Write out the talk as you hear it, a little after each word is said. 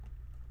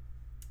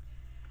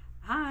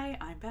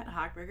I'm Beth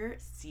Hochberger,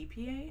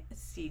 CPA,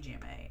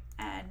 CGMA,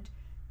 and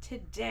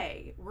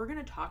today we're going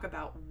to talk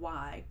about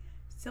why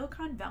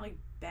Silicon Valley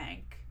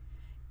Bank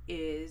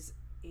is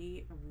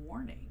a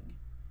warning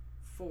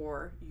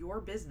for your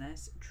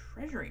business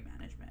treasury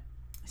management.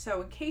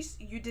 So, in case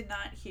you did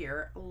not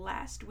hear,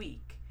 last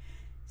week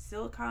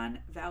Silicon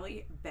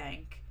Valley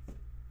Bank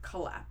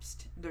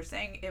collapsed. They're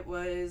saying it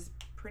was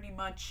pretty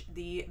much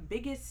the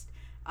biggest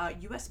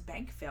U.S.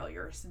 bank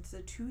failure since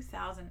the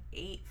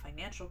 2008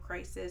 financial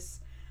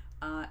crisis.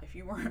 If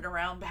you weren't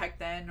around back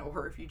then,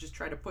 or if you just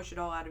try to push it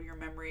all out of your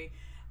memory,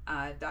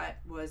 that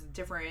was a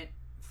different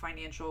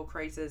financial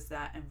crisis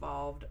that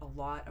involved a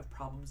lot of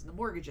problems in the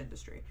mortgage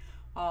industry.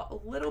 A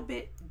little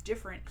bit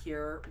different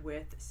here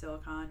with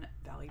Silicon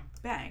Valley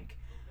Bank.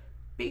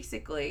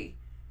 Basically,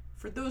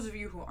 for those of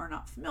you who are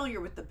not familiar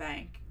with the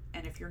bank,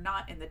 and if you're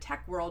not in the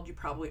tech world, you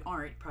probably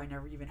aren't, you probably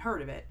never even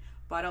heard of it,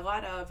 but a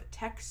lot of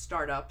tech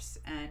startups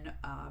and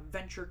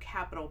venture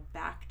capital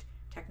backed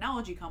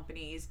technology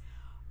companies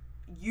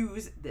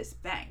use this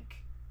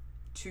bank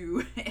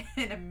to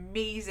an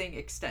amazing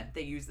extent.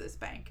 They use this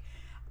bank.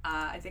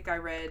 I think I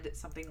read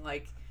something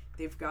like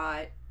they've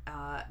got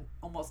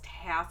almost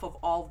half of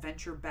all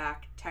venture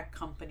backed tech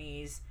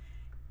companies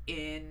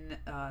in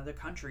the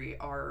country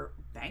are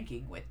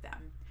banking with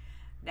them.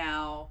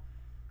 Now,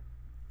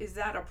 is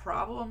that a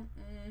problem?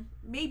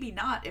 Maybe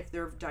not if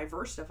they're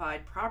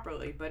diversified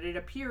properly, but it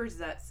appears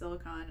that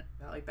Silicon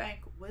Valley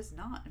Bank was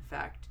not, in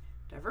fact,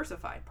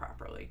 diversified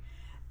properly.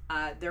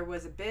 There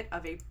was a bit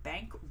of a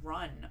bank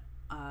run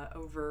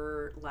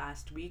over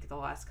last week, the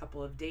last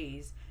couple of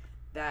days.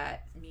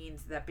 That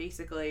means that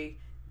basically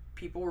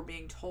people were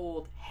being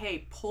told,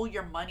 hey, pull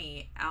your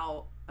money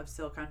out of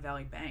Silicon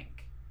Valley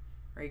Bank,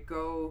 right?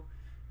 Go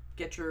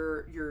get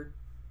your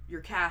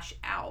cash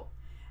out.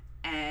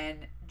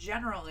 And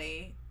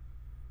generally,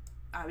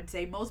 I would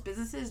say most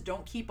businesses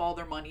don't keep all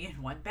their money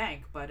in one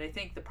bank, but I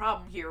think the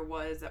problem here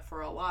was that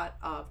for a lot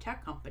of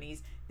tech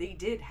companies, they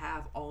did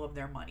have all of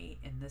their money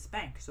in this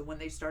bank. So when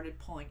they started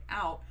pulling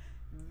out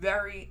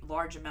very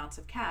large amounts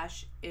of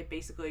cash, it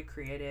basically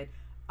created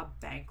a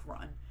bank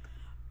run.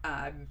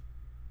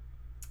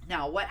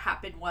 Now, what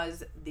happened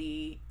was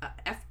the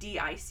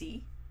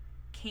FDIC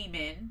came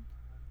in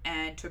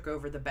and took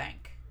over the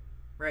bank,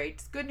 right?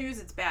 It's good news,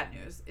 it's bad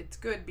news. It's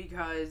good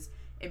because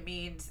it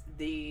means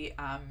the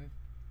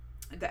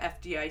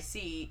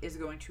FDIC is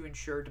going to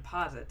insure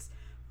deposits,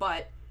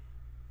 but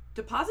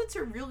deposits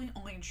are really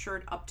only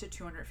insured up to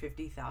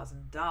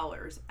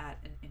 $250,000 at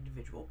an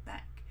individual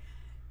bank.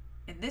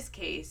 In this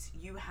case,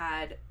 you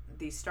had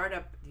these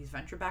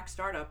venture-backed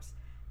startups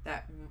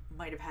that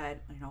might have had,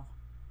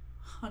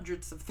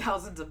 hundreds of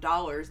thousands of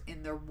dollars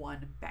in their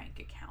one bank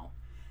account.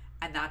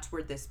 And that's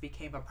where this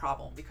became a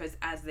problem, because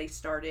as they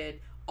started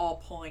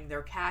all pulling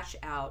their cash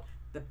out,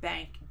 the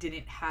bank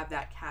didn't have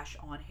that cash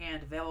on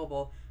hand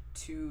available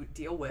to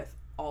deal with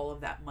all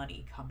of that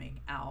money coming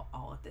out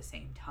all at the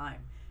same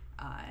time.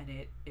 And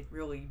it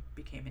really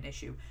became an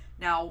issue.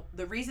 Now,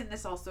 the reason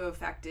this also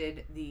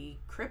affected the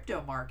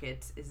crypto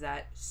markets is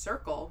that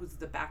Circle, who's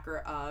the backer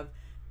of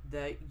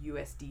the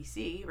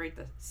USDC, right,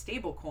 the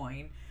stable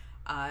coin,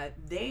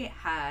 they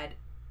had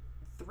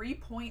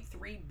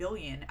 3.3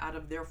 billion out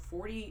of their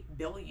 40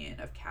 billion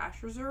of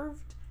cash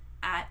reserved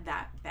at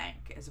that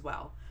bank as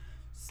well.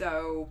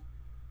 So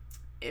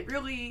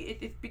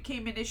it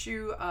became an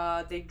issue.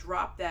 They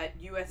dropped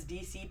that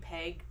USDC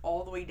peg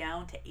all the way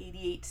down to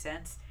 88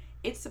 cents.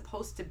 It's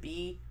supposed to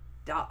be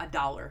a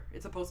dollar.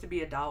 It's supposed to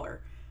be a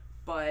dollar.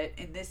 But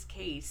in this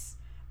case,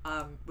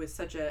 with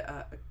such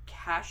a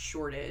cash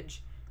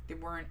shortage, they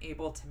weren't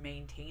able to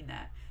maintain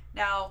that.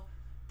 Now,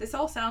 this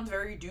all sounds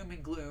very doom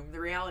and gloom.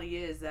 The reality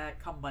is that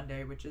come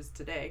Monday, which is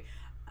today,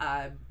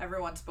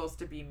 everyone's supposed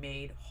to be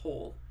made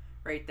whole,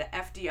 right? The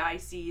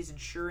FDIC is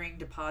insuring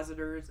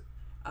depositors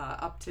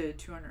up to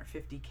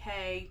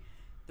 $250K.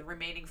 The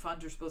remaining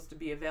funds are supposed to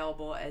be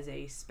available as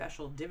a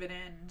special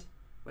dividend,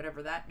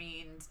 whatever that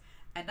means.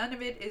 And none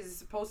of it is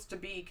supposed to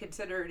be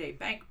considered a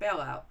bank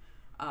bailout.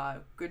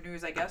 Good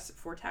news, I guess,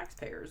 for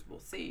taxpayers. We'll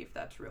see if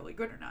that's really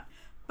good or not.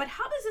 But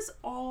how does this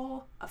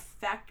all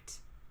affect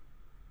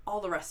all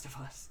the rest of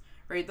us,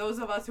 right? Those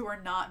of us who are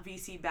not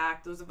VC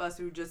backed, those of us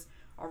who just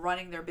are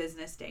running their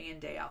business day in,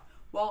 day out.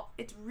 Well,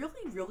 it's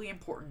really, really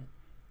important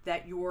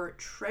that your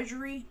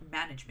treasury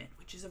management,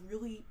 which is a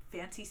really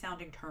fancy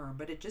sounding term,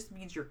 but it just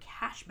means your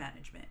cash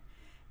management,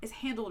 is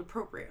handled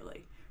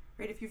appropriately,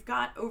 right? If you've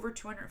got over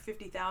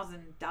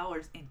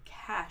 $250,000 in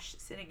cash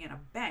sitting in a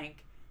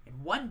bank, in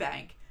one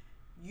bank,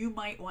 you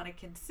might want to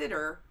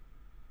consider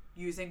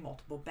using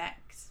multiple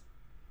banks,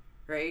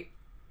 right?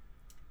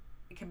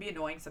 It can be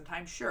annoying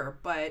sometimes, sure,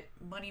 but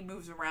money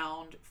moves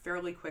around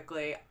fairly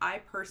quickly. I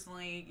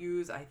personally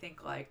use, I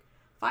think, like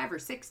 5 or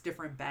 6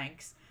 different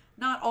banks.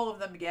 Not all of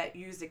them get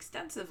used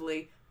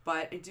extensively,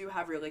 but I do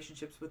have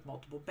relationships with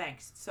multiple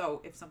banks.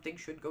 So if something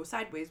should go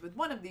sideways with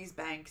one of these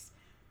banks,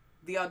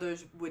 the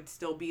others would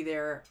still be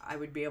there. I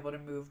would be able to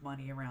move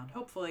money around,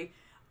 hopefully.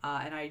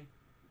 And I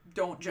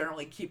don't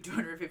generally keep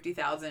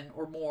 $250,000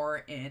 or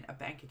more in a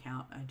bank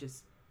account. I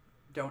just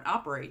don't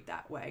operate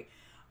that way.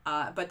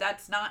 But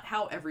that's not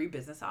how every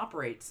business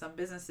operates. Some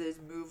businesses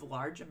move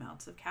large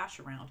amounts of cash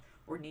around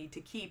or need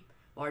to keep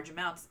large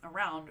amounts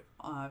around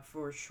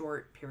for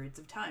short periods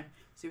of time.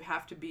 So you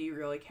have to be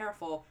really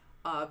careful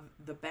of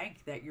the bank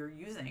that you're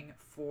using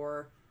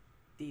for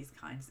these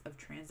kinds of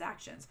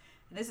transactions.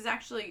 And this is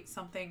actually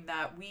something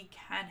that we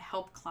can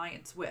help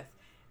clients with.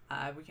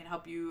 We can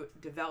help you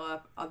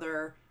develop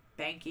other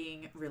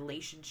banking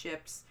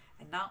relationships.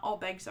 And not all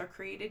banks are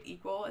created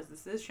equal, as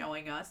this is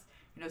showing us.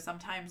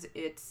 Sometimes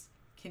it's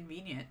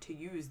convenient to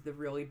use the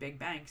really big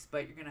banks,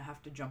 but you're going to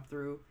have to jump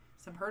through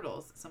some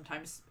hurdles.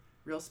 Sometimes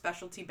real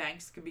specialty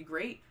banks can be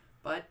great,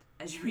 but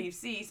as you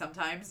see,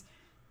 sometimes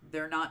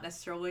they're not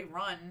necessarily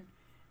run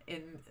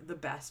in the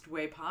best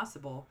way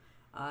possible.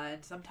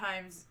 And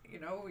sometimes,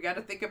 we got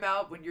to think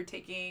about when you're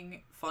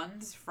taking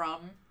funds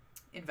from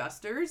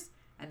investors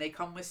and they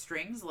come with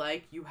strings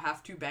like you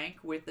have to bank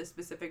with a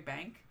specific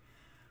bank.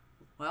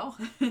 Well,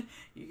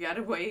 you got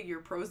to weigh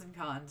your pros and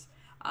cons.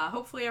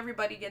 Hopefully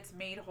everybody gets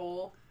made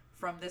whole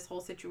from this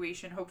whole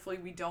situation. Hopefully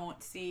we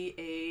don't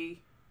see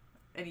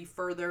any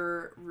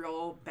further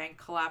real bank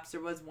collapse.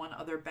 There was one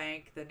other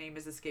bank, the name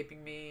is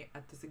escaping me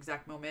at this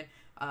exact moment,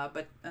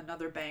 but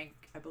another bank,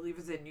 I believe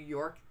is in New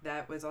York,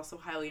 that was also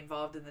highly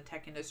involved in the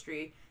tech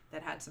industry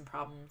that had some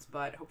problems,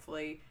 but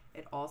hopefully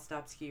it all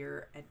stops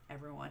here and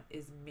everyone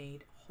is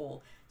made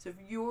whole. So if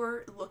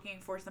you're looking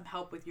for some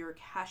help with your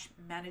cash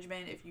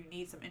management, if you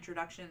need some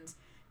introductions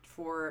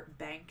for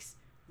banks,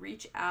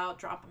 reach out,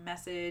 drop a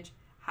message.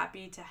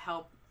 Happy to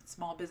help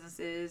small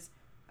businesses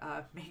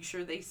make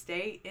sure they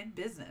stay in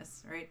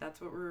business, right?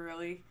 That's what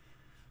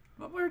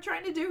we're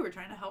trying to do. We're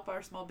trying to help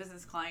our small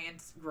business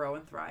clients grow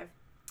and thrive.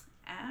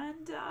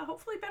 And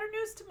hopefully better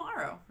news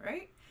tomorrow,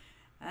 right?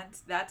 And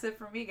that's it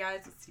for me,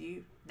 guys. We'll see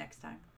you next time.